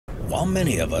While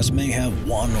many of us may have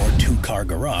one or two car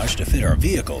garage to fit our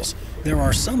vehicles, there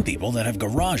are some people that have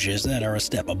garages that are a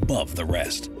step above the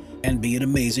rest. And be it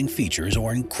amazing features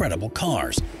or incredible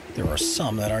cars, there are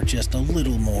some that are just a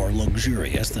little more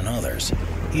luxurious than others.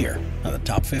 Here are the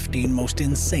top 15 most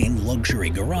insane luxury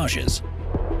garages.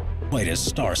 Quite as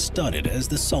star-studded as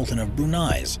the Sultan of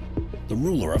Brunei's. The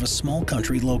ruler of a small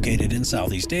country located in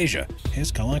Southeast Asia,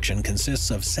 his collection consists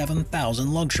of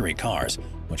 7,000 luxury cars,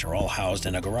 which are all housed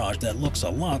in a garage that looks a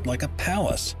lot like a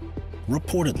palace.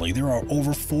 Reportedly, there are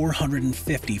over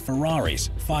 450 Ferraris,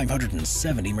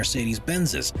 570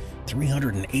 Mercedes-Benzes,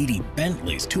 380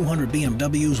 Bentleys, 200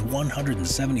 BMWs,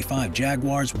 175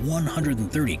 Jaguars,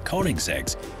 130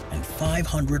 Koenigseggs, and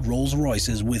 500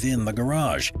 Rolls-Royces within the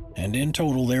garage. And in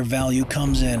total, their value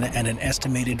comes in at an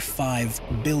estimated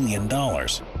 $5 billion.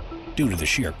 Due to the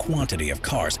sheer quantity of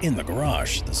cars in the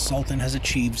garage, the Sultan has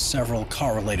achieved several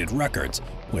car-related records,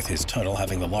 with his title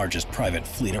having the largest private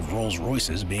fleet of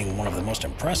Rolls-Royces being one of the most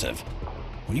impressive.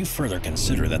 When you further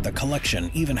consider that the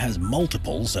collection even has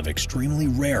multiples of extremely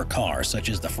rare cars such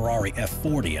as the Ferrari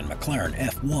F40 and McLaren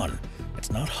F1,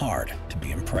 it's not hard to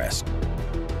be impressed.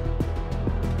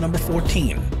 Number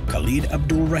 14. Khalid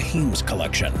Abdul Rahim's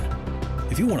collection.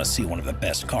 If you want to see one of the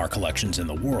best car collections in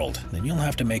the world, then you'll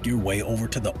have to make your way over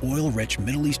to the oil-rich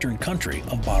Middle Eastern country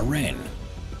of Bahrain.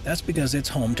 That's because it's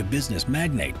home to business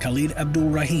magnate Khalid Abdul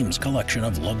Rahim's collection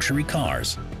of luxury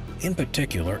cars. In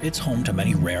particular, it's home to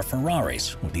many rare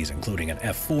Ferraris, with these including an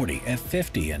F40,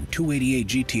 F50, and 288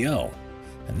 GTO.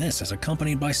 And this is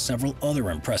accompanied by several other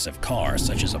impressive cars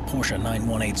such as a Porsche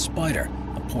 918 Spider,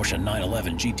 a Porsche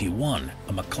 911 GT1,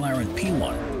 a McLaren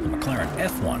P1, a McLaren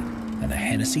F1, and a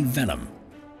Hennessy Venom.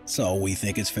 So we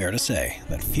think it's fair to say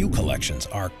that few collections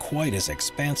are quite as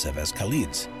expansive as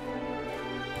Khalid's.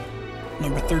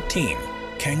 Number 13.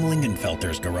 Ken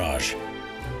Lingenfelter's garage.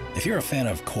 If you're a fan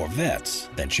of Corvettes,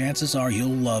 then chances are you'll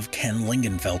love Ken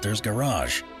Lingenfelter's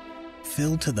garage.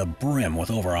 Filled to the brim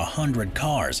with over 100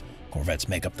 cars, Corvettes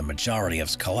make up the majority of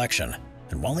his collection.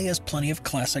 And while he has plenty of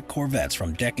classic Corvettes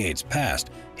from decades past,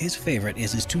 his favorite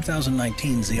is his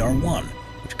 2019 ZR1,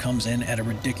 which comes in at a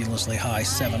ridiculously high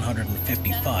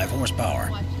 755 horsepower.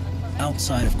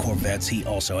 Outside of Corvettes, he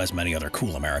also has many other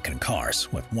cool American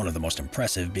cars, with one of the most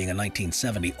impressive being a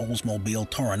 1970 Oldsmobile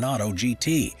Toronado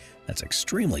GT that's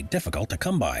extremely difficult to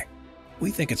come by.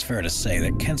 We think it's fair to say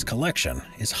that Ken's collection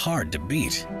is hard to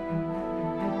beat.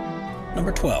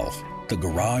 Number 12. The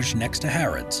garage next to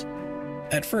Harrods.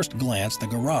 At first glance, the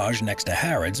garage next to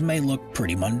Harrods may look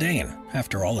pretty mundane.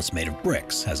 After all, it's made of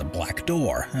bricks, has a black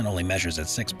door, and only measures at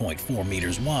 6.4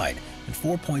 meters wide and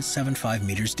 4.75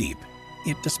 meters deep.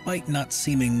 Yet despite not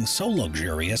seeming so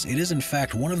luxurious, it is in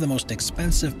fact one of the most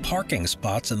expensive parking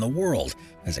spots in the world,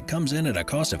 as it comes in at a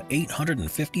cost of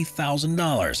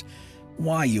 $850,000.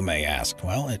 Why, you may ask?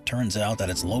 Well, it turns out that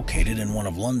it's located in one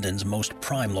of London's most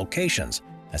prime locations,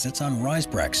 as it's on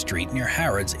Risebrook Street near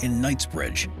Harrods in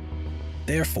Knightsbridge.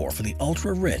 Therefore, for the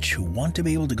ultra-rich who want to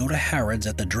be able to go to Harrods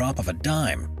at the drop of a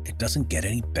dime, it doesn't get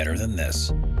any better than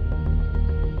this.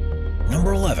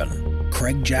 Number 11.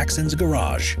 Craig Jackson's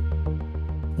garage.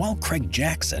 While Craig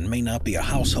Jackson may not be a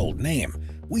household name,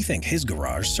 we think his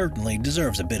garage certainly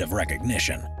deserves a bit of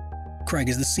recognition. Craig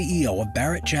is the CEO of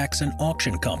Barrett Jackson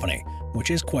Auction Company, which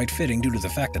is quite fitting due to the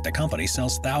fact that the company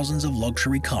sells thousands of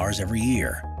luxury cars every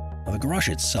year. Now, the garage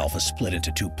itself is split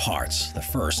into two parts. The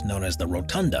first, known as the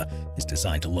Rotunda, is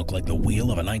designed to look like the wheel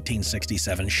of a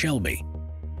 1967 Shelby.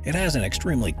 It has an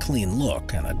extremely clean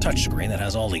look and a touchscreen that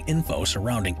has all the info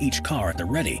surrounding each car at the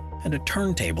ready, and a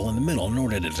turntable in the middle in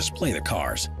order to display the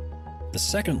cars. The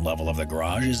second level of the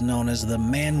garage is known as the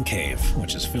Man Cave,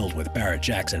 which is filled with Barrett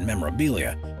Jackson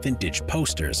memorabilia, vintage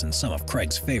posters, and some of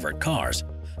Craig's favorite cars.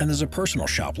 And there's a personal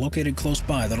shop located close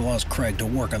by that allows Craig to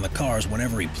work on the cars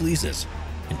whenever he pleases.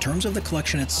 In terms of the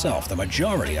collection itself, the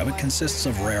majority of it consists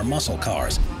of rare muscle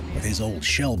cars, with his old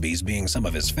Shelbys being some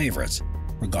of his favorites.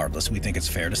 Regardless, we think it's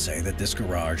fair to say that this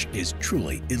garage is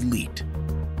truly elite.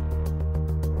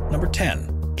 Number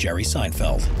 10. Jerry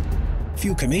Seinfeld.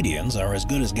 Few comedians are as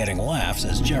good as getting laughs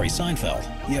as Jerry Seinfeld,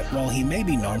 yet while he may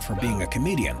be known for being a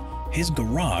comedian, his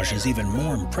garage is even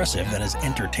more impressive than his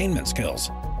entertainment skills.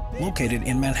 Located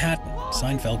in Manhattan,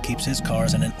 Seinfeld keeps his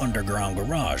cars in an underground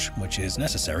garage, which is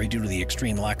necessary due to the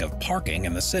extreme lack of parking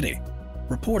in the city.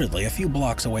 Reportedly, a few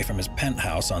blocks away from his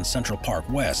penthouse on Central Park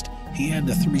West, he had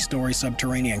the 3-story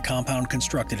subterranean compound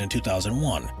constructed in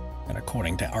 2001. And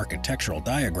according to architectural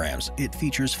diagrams, it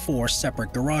features 4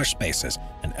 separate garage spaces,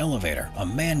 an elevator, a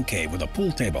man cave with a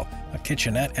pool table, a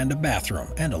kitchenette and a bathroom,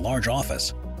 and a large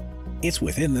office. It's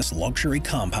within this luxury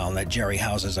compound that Jerry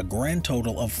houses a grand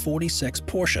total of 46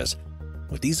 Porsches.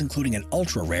 with these including an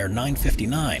ultra-rare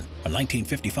 959, a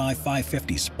 1955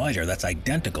 550 Spider that's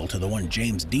identical to the one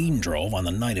James Dean drove on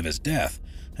the night of his death,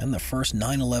 and the first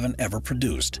 911 ever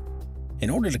produced. In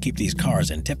order to keep these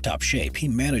cars in tip-top shape, he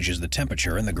manages the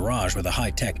temperature in the garage with a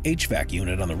high-tech HVAC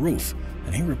unit on the roof,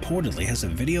 and he reportedly has a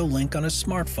video link on his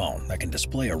smartphone that can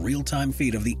display a real-time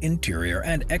feed of the interior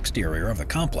and exterior of the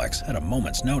complex at a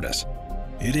moment's notice.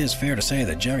 It is fair to say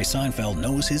that Jerry Seinfeld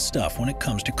knows his stuff when it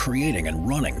comes to creating and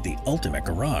running the ultimate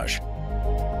garage.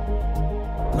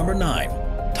 Number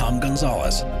 9. Tom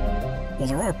Gonzalez. While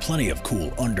there are plenty of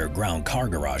cool underground car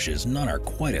garages, none are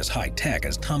quite as high-tech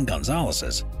as Tom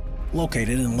Gonzalez's.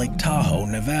 Located in Lake Tahoe,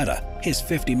 Nevada, his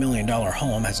 $50 million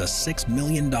home has a $6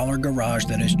 million garage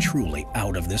that is truly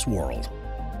out of this world.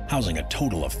 Housing a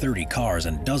total of 30 cars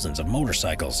and dozens of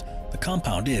motorcycles, the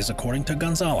compound is, according to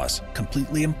Gonzalez,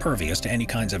 completely impervious to any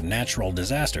kinds of natural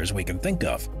disasters we can think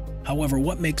of. However,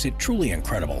 what makes it truly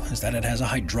incredible is that it has a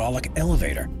hydraulic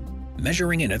elevator.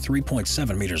 Measuring in at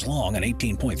 3.7 meters long and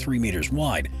 18.3 meters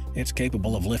wide, it's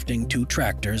capable of lifting 2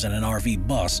 tractors and an RV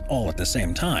bus all at the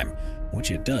same time,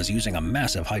 which it does using a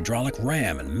massive hydraulic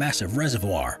ram and massive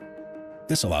reservoir.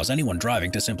 This allows anyone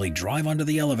driving to simply drive onto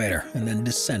the elevator and then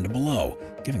descend below,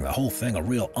 giving the whole thing a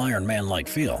real Iron Man-like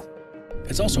feel.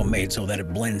 It's also made so that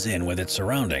it blends in with its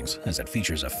surroundings, as it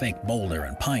features a fake boulder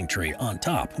and pine tree on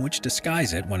top, which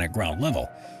disguise it when at ground level.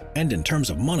 And in terms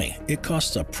of money, it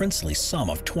costs a princely sum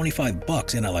of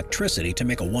 $25 in electricity to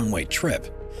make a one-way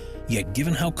trip. Yet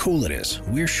given how cool it is,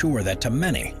 we're sure that to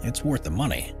many, it's worth the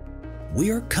money. We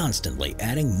are constantly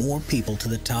adding more people to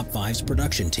the Top 5's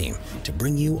production team to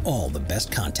bring you all the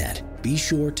best content. Be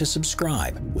sure to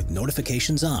subscribe with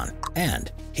notifications on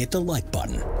and hit the like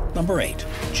button. Number 8.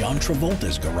 John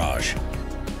Travolta's garage.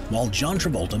 While John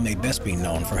Travolta may best be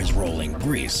known for his role in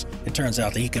Grease, it turns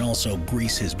out that he can also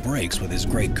grease his brakes with his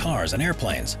great cars and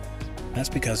airplanes. That's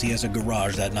because he has a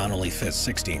garage that not only fits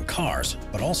 16 cars,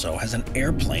 but also has an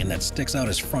airplane that sticks out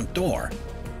his front door.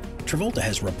 Travolta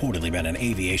has reportedly been an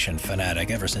aviation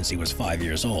fanatic ever since he was 5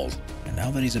 years old, and now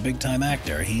that he's a big-time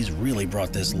actor, he's really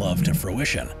brought this love to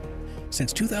fruition.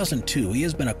 Since 2002, he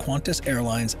has been a Qantas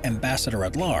Airlines ambassador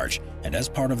at large, and as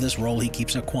part of this role, he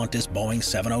keeps a Qantas Boeing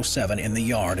 707 in the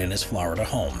yard in his Florida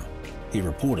home. He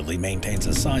reportedly maintains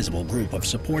a sizable group of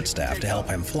support staff to help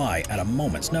him fly at a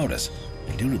moment's notice,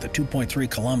 and due to the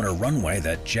 2.3-kilometer runway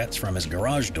that jets from his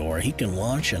garage door, he can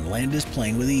launch and land his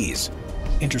plane with ease.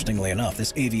 Interestingly enough,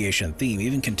 this aviation theme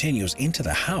even continues into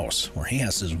the house, where he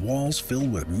has his walls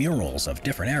filled with murals of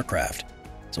different aircraft.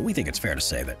 So we think it's fair to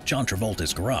say that John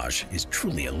Travolta's garage is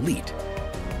truly elite.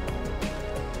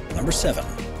 Number 7.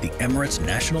 The Emirates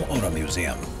National Auto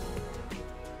Museum.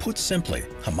 Put simply,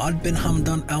 Hamad bin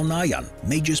Hamdan Al Nahyan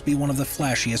may just be one of the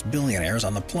flashiest billionaires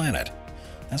on the planet.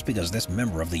 That's because this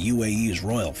member of the UAE's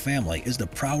royal family is the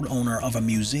proud owner of a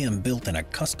museum built in a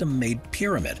custom-made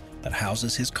pyramid that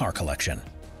houses his car collection.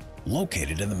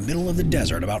 Located in the middle of the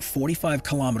desert about 45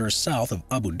 kilometers south of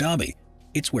Abu Dhabi,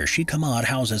 it's where Sheikh Hamad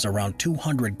houses around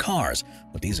 200 cars,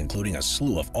 with these including a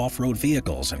slew of off-road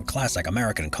vehicles and classic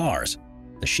American cars,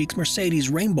 the Sheikh's Mercedes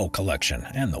Rainbow Collection,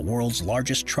 and the world's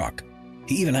largest truck.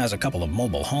 He even has a couple of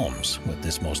mobile homes, with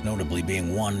this most notably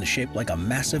being one shaped like a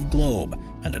massive globe,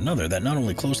 and another that not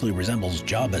only closely resembles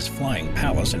Jabba's flying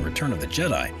palace in Return of the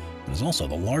Jedi, but is also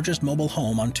the largest mobile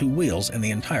home on 2 wheels in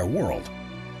the entire world.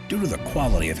 Due to the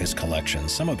quality of his collection,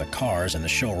 some of the cars in the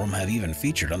showroom have even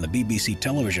featured on the BBC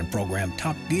television program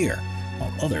Top Gear,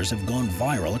 while others have gone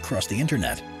viral across the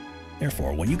internet.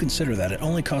 Therefore, when you consider that it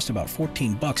only costs about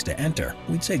 $14 to enter,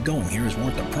 we'd say going here is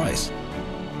worth the price.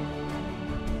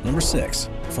 Number 6.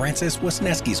 Francis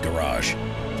Wisniewski's garage.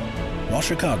 While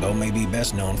Chicago may be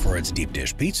best known for its deep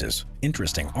dish pizzas,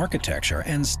 interesting architecture,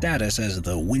 and status as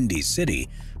the Windy City,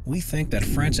 we think that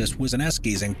Francis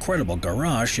Wisniewski's incredible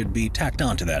garage should be tacked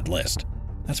onto that list.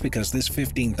 That's because this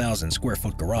 15,000 square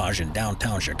foot garage in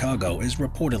downtown Chicago is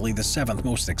reportedly the 7th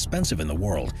most expensive in the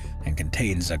world and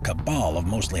contains a cabal of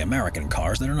mostly American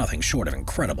cars that are nothing short of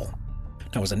incredible.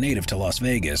 Now, as a native to Las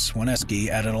Vegas, Wisniewski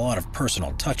added a lot of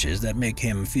personal touches that make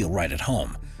him feel right at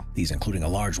home. These including a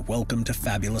large "Welcome to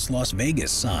Fabulous Las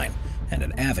Vegas" sign, and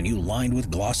an avenue lined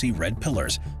with glossy red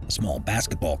pillars, a small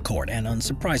basketball court, and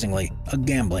unsurprisingly, a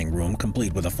gambling room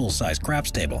complete with a full-size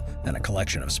craps table and a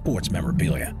collection of sports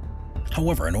memorabilia.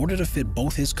 However, in order to fit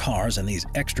both his cars and these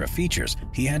extra features,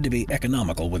 he had to be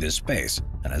economical with his space,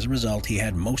 and as a result, he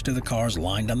had most of the cars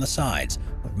lined on the sides,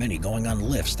 with many going on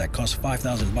lifts that cost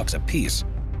 $5,000 a piece.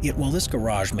 Yet while this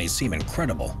garage may seem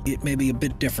incredible, it may be a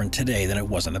bit different today than it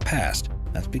was in the past.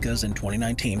 That's because in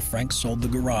 2019, Frank sold the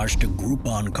garage to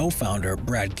Groupon co-founder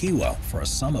Brad Keywell for a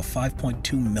sum of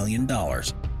 $5.2 million.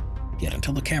 Yet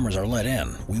until the cameras are let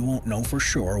in, we won't know for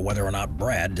sure whether or not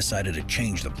Brad decided to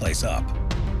change the place up.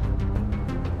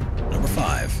 Number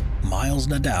 5. Miles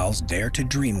Nadal's Dare to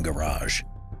Dream Garage.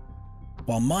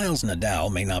 While Miles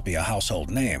Nadal may not be a household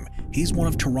name, he's one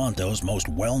of Toronto's most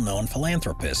well-known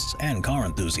philanthropists and car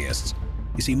enthusiasts.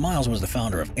 You see, Miles was the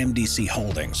founder of MDC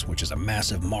Holdings, which is a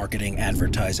massive marketing,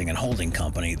 advertising, and holding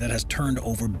company that has turned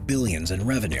over billions in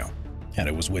revenue. And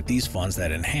it was with these funds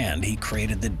that in hand he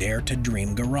created the Dare to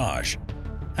Dream Garage.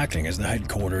 Acting as the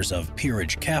headquarters of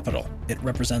Peerage Capital, it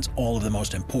represents all of the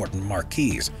most important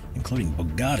marquees, including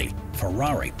Bugatti,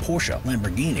 Ferrari, Porsche,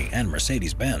 Lamborghini, and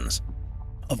Mercedes-Benz.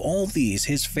 Of all these,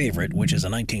 his favorite, which is a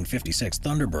 1956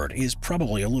 Thunderbird, is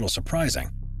probably a little surprising.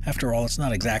 After all, it's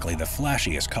not exactly the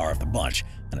flashiest car of the bunch,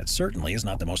 and it certainly is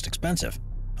not the most expensive.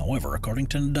 However, according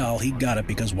to Nadal, he got it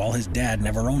because while his dad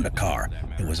never owned a car,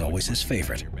 it was always his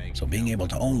favorite, so being able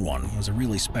to own one was a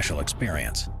really special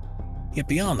experience. Yet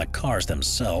beyond the cars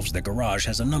themselves, the garage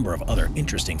has a number of other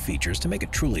interesting features to make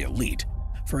it truly elite.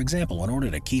 For example, in order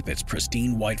to keep its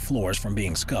pristine white floors from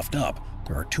being scuffed up,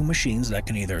 there are 2 machines that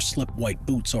can either slip white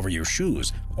boots over your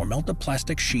shoes or melt a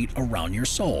plastic sheet around your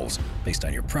soles, based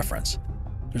on your preference.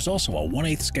 There's also a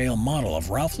 1/8 scale model of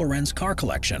Ralph Lauren's car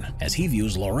collection, as he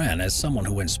views Lauren as someone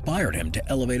who inspired him to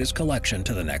elevate his collection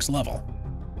to the next level.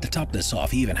 To top this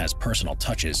off, he even has personal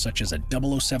touches such as a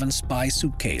 007 spy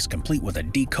suitcase complete with a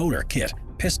decoder kit,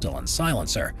 pistol, and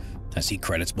silencer, as he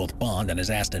credits both Bond and his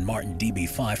Aston Martin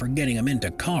DB5 for getting him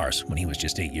into cars when he was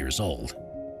just 8 years old.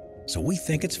 So we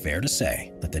think it's fair to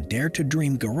say that the Dare to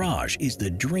Dream Garage is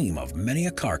the dream of many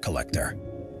a car collector.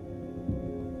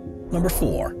 Number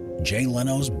 4. Jay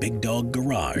Leno's Big Dog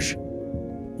Garage.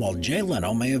 While Jay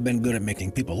Leno may have been good at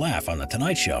making people laugh on The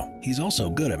Tonight Show, he's also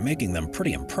good at making them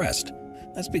pretty impressed.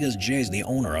 That's because Jay's the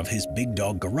owner of his Big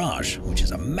Dog Garage, which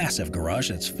is a massive garage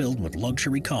that's filled with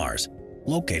luxury cars.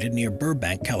 Located near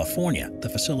Burbank, California, the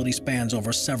facility spans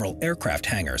over several aircraft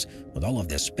hangars, with all of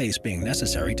this space being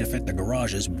necessary to fit the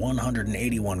garage's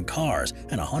 181 cars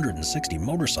and 160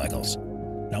 motorcycles.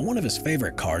 Now, one of his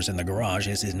favorite cars in the garage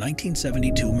is his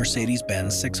 1972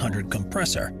 Mercedes-Benz 600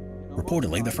 compressor.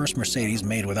 Reportedly, the first Mercedes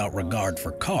made without regard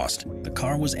for cost, the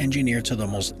car was engineered so that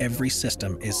almost every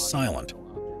system is silent.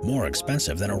 More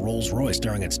expensive than a Rolls-Royce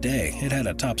during its day, it had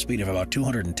a top speed of about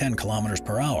 210 kilometers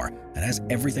per hour and has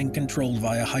everything controlled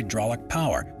via hydraulic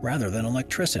power rather than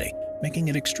electricity, making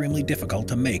it extremely difficult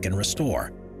to make and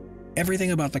restore.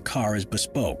 Everything about the car is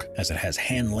bespoke, as it has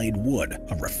hand-laid wood,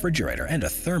 a refrigerator, and a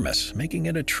thermos, making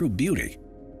it a true beauty.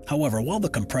 However, while the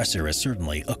compressor is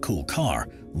certainly a cool car,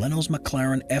 Leno's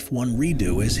McLaren F1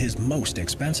 Redo is his most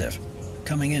expensive.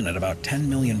 Coming in at about $10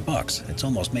 million, it's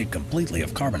almost made completely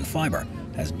of carbon fiber,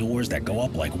 has doors that go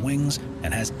up like wings,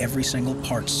 and has every single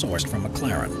part sourced from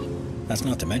McLaren. That's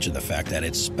not to mention the fact that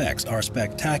its specs are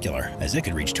spectacular, as it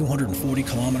can reach 240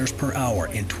 kilometers per hour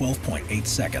in 12.8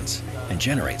 seconds and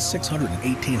generates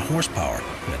 618 horsepower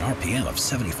with an RPM of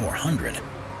 7,400.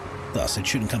 Thus, it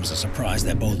shouldn't come as a surprise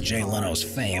that both Jay Leno's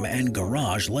fame and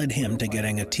garage led him to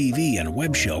getting a TV and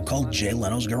web show called Jay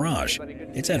Leno's Garage.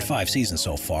 It's had 5 seasons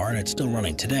so far, and it's still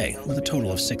running today, with a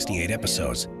total of 68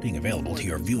 episodes, being available to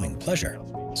your viewing pleasure.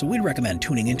 So we'd recommend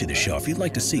tuning into the show if you'd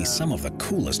like to see some of the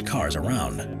coolest cars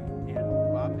around.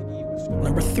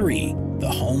 Number 3. The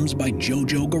Homes by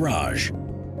JoJo Garage.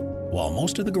 While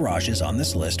most of the garages on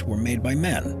this list were made by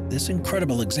men, this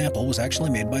incredible example was actually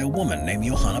made by a woman named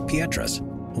Johanna Pietrus,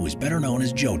 who is better known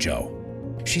as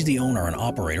JoJo. She's the owner and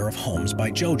operator of Homes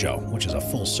by JoJo, which is a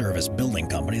full-service building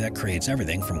company that creates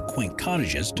everything from quaint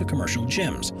cottages to commercial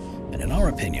gyms. And in our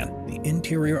opinion, the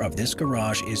interior of this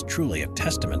garage is truly a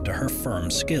testament to her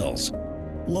firm's skills.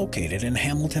 Located in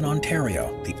Hamilton,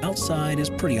 Ontario, the outside is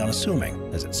pretty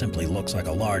unassuming, as it simply looks like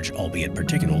a large, albeit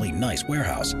particularly nice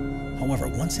warehouse. However,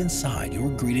 once inside, you're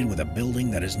greeted with a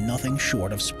building that is nothing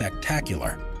short of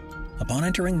spectacular. Upon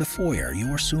entering the foyer,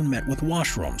 you are soon met with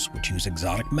washrooms, which use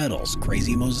exotic metals,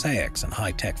 crazy mosaics, and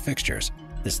high-tech fixtures.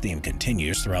 This theme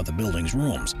continues throughout the building's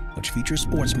rooms, which feature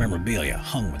sports memorabilia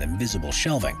hung with invisible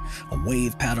shelving, a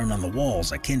wave pattern on the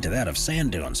walls akin to that of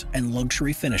sand dunes, and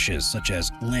luxury finishes such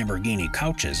as Lamborghini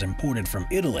couches imported from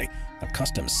Italy, a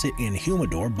custom sit-in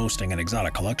humidor boasting an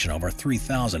exotic collection of over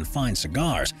 3,000 fine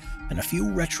cigars, and a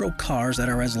few retro cars that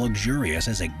are as luxurious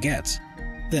as it gets.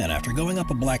 Then, after going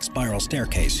up a black spiral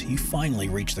staircase, you finally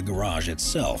reach the garage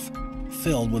itself.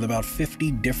 Filled with about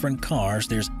 50 different cars,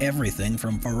 there's everything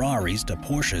from Ferraris to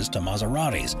Porsches to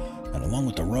Maseratis, and along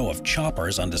with the row of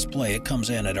choppers on display, it comes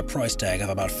in at a price tag of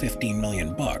about $15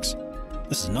 million.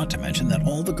 This is not to mention that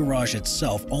all the garage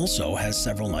itself also has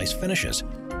several nice finishes,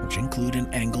 which include an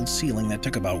angled ceiling that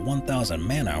took about 1,000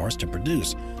 man-hours to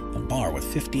produce, a bar with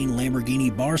 15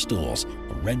 Lamborghini bar stools,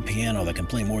 a red piano that can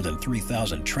play more than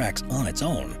 3,000 tracks on its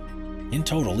own. In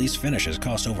total, these finishes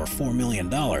cost over $4 million,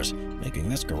 making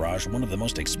this garage one of the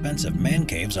most expensive man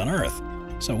caves on Earth.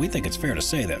 So we think it's fair to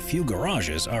say that few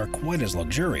garages are quite as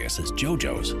luxurious as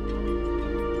JoJo's.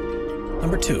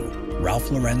 Number 2.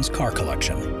 Ralph Lauren's car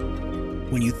collection.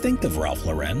 When you think of Ralph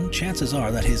Lauren, chances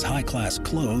are that his high-class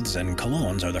clothes and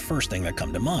colognes are the first thing that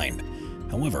come to mind.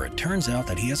 However, it turns out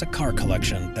that he has a car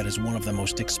collection that is one of the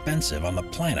most expensive on the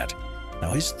planet.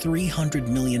 Now, his $300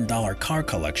 million car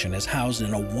collection is housed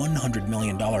in a $100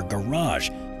 million garage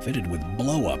fitted with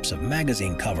blow-ups of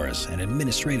magazine covers, an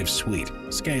administrative suite,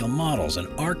 scale models, an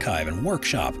archive and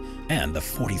workshop, and the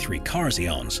 43 cars he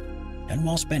owns. And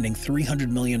while spending $300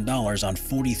 million on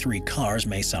 43 cars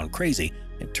may sound crazy,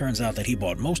 it turns out that he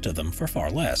bought most of them for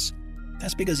far less.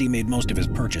 That's because he made most of his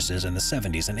purchases in the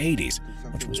 70s and 80s,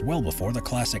 which was well before the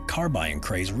classic car buying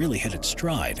craze really hit its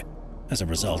stride. As a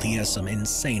result, he has some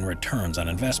insane returns on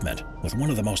investment, with one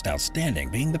of the most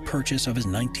outstanding being the purchase of his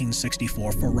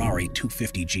 1964 Ferrari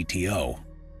 250 GTO,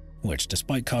 which,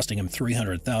 despite costing him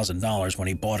 $300,000 when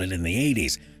he bought it in the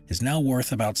 80s, is now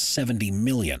worth about $70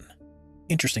 million.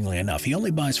 Interestingly enough, he only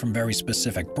buys from very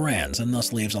specific brands and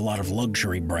thus leaves a lot of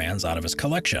luxury brands out of his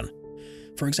collection.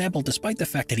 For example, despite the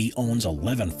fact that he owns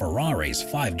 11 Ferraris,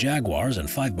 5 Jaguars, and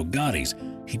 5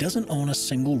 Bugattis, he doesn't own a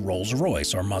single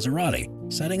Rolls-Royce or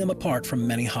Maserati, setting him apart from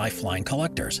many high-flying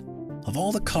collectors. Of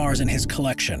all the cars in his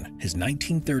collection, his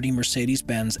 1930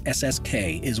 Mercedes-Benz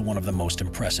SSK is one of the most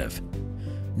impressive.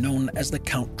 Known as the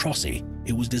Count Trossi,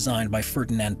 it was designed by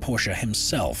Ferdinand Porsche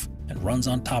himself and runs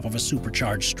on top of a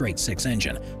supercharged straight-six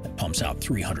engine that pumps out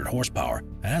 300 horsepower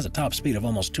and has a top speed of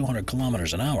almost 200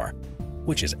 kilometers an hour,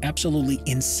 which is absolutely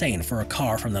insane for a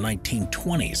car from the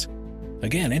 1920s.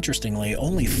 Again, interestingly,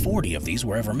 only 40 of these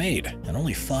were ever made, and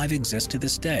only 5 exist to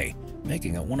this day,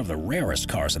 making it one of the rarest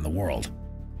cars in the world.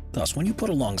 Thus, when you put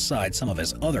alongside some of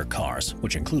his other cars,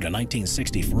 which include a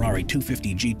 1960 Ferrari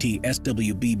 250 GT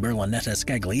SWB Berlinetta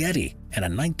Scaglietti and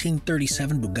a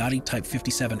 1937 Bugatti Type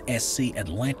 57 SC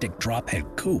Atlantic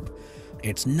drophead coupe,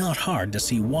 it's not hard to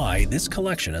see why this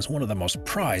collection is one of the most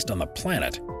prized on the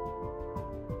planet.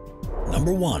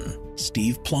 Number 1.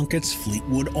 Steve Plunkett's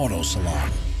Fleetwood Auto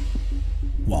Salon.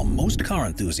 While most car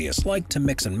enthusiasts like to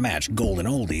mix and match golden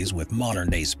oldies with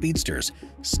modern-day speedsters,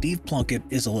 Steve Plunkett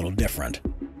is a little different.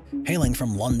 Hailing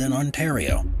from London,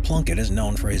 Ontario, Plunkett is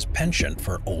known for his penchant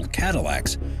for old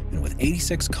Cadillacs, and with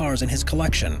 86 cars in his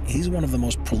collection, he's one of the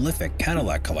most prolific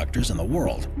Cadillac collectors in the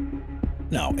world.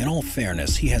 Now, in all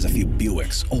fairness, he has a few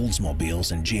Buicks,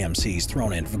 Oldsmobiles, and GMCs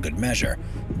thrown in for good measure,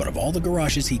 but of all the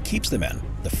garages he keeps them in,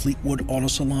 the Fleetwood Auto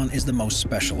Salon is the most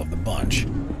special of the bunch.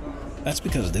 That's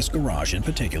because this garage in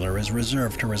particular is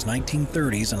reserved for his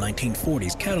 1930s and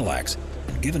 1940s Cadillacs,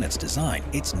 and given its design,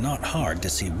 it's not hard to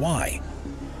see why.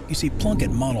 You see,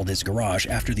 Plunkett modeled his garage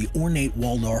after the ornate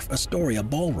Waldorf Astoria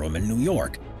Ballroom in New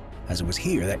York, as it was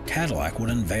here that Cadillac would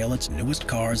unveil its newest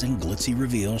cars in glitzy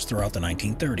reveals throughout the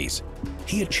 1930s.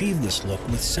 He achieved this look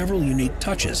with several unique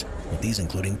touches, with these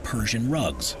including Persian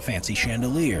rugs, fancy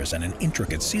chandeliers, and an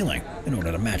intricate ceiling in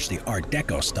order to match the Art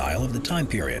Deco style of the time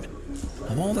period.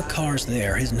 Of all the cars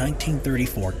there, his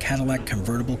 1934 Cadillac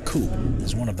convertible coupe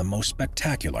is one of the most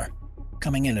spectacular.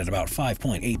 Coming in at about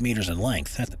 5.8 meters in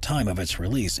length, at the time of its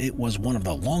release, it was one of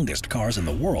the longest cars in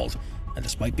the world, and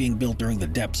despite being built during the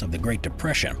depths of the Great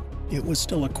Depression, it was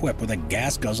still equipped with a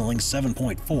gas-guzzling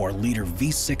 7.4-liter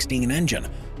V16 engine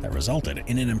that resulted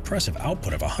in an impressive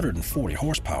output of 140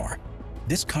 horsepower.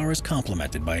 This car is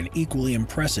complemented by an equally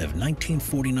impressive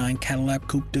 1949 Cadillac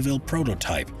Coupe de Ville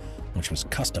prototype, which was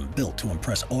custom-built to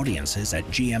impress audiences at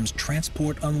GM's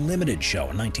Transport Unlimited show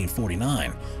in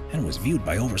 1949 and was viewed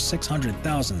by over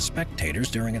 600,000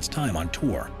 spectators during its time on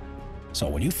tour. So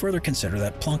when you further consider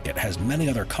that Plunkett has many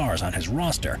other cars on his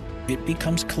roster, it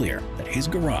becomes clear that his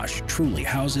garage truly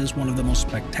houses one of the most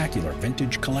spectacular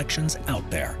vintage collections out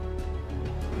there.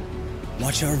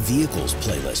 Watch our Vehicles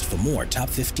playlist for more top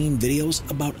 15 videos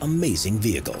about amazing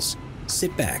vehicles.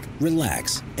 Sit back,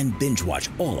 relax, and binge watch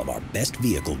all of our best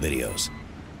vehicle videos.